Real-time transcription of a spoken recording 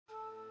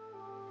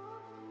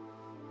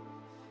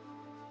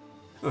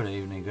Good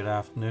evening, good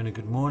afternoon and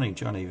good morning.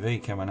 Johnny V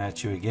coming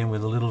at you again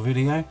with a little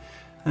video. And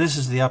this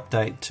is the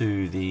update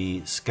to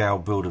the scale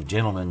build of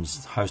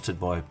Gentlemen's hosted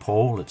by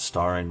Paul at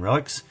Styrene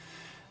Relics.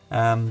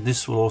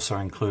 This will also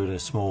include a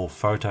small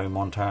photo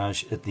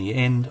montage at the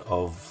end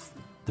of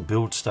the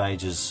build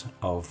stages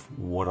of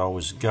what I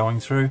was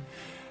going through.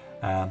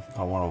 I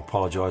want to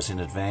apologise in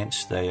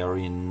advance. They are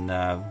in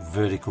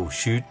vertical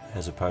shoot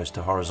as opposed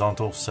to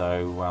horizontal,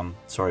 so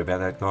sorry about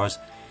that, guys.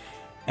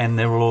 And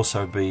there will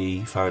also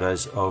be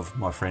photos of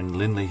my friend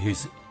Linley,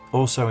 who's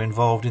also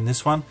involved in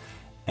this one,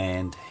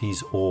 and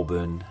his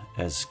Auburn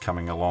is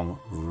coming along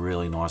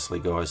really nicely,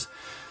 guys.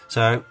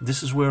 So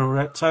this is where we're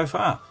at so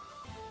far.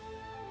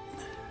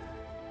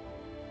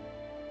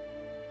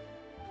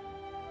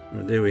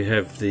 And there we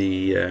have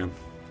the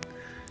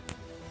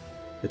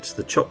it's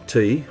the chopped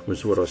tea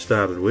was what I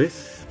started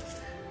with,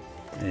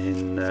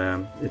 and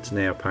it's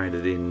now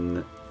painted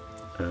in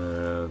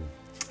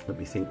let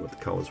me think what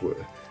the colours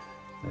were.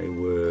 They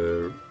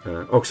were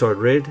oxide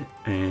red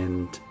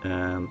and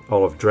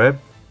olive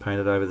drab,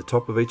 painted over the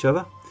top of each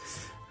other.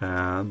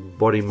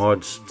 Body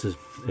mods,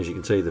 as you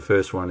can see, the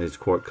first one is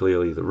quite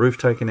clearly the roof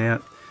taken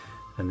out,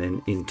 and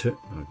then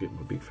I'll get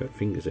my big fat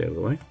fingers out of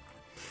the way.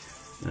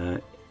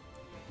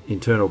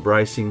 Internal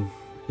bracing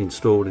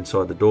installed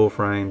inside the door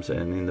frames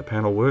and in the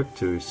panel work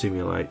to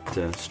simulate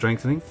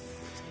strengthening.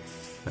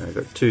 I've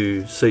got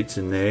two seats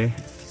in there,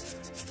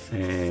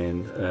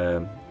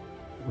 and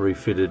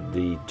refitted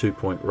the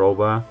 2-point roll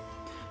bar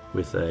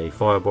with a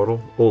fire bottle.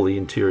 All the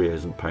interior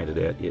isn't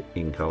painted out yet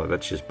in colour,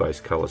 that's just base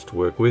colours to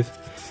work with.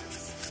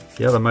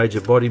 The other major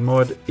body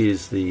mod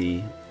is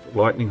the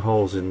lightning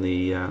holes in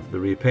the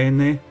rear pan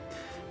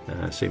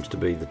there. Seems to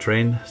be the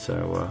trend,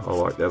 so I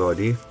like that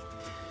idea.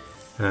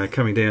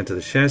 Coming down to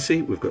the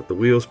chassis, we've got the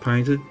wheels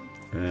painted,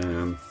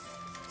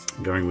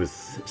 going with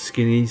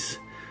skinnies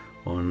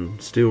on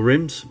steel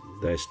rims.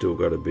 They've still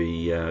got to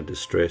be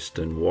distressed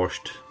and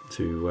washed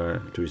to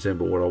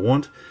resemble what I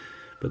want,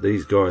 but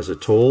these guys are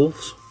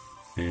talls.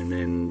 And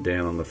then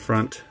down on the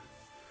front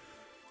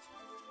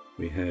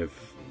we have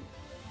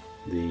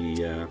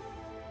the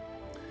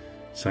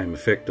same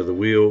effect of the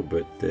wheel,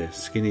 but they're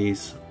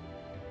skinnies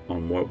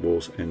on white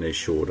walls and they're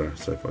shorter.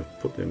 So if I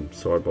put them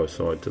side by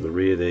side to the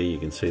rear there, you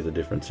can see the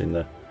difference in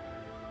the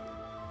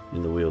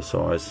wheel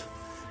size.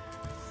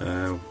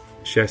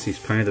 Chassis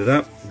painted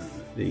up.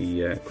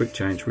 The quick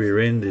change rear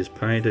end is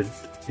painted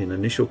in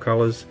initial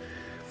colours.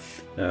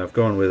 I've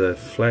gone with a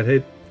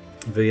flathead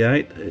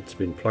V8. It's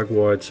been plug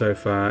wired so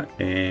far,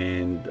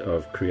 and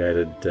I've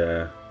created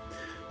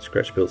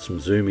scratch built some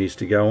zoomies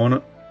to go on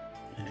it,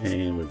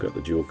 and we've got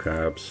the dual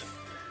carbs.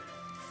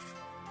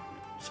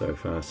 So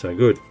far so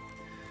good.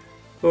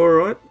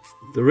 Alright,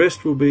 the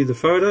rest will be the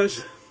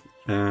photos.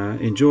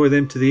 Enjoy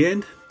them to the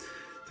end.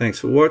 Thanks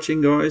for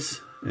watching,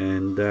 guys,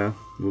 and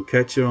we'll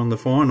catch you on the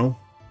final.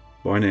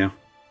 Bye now.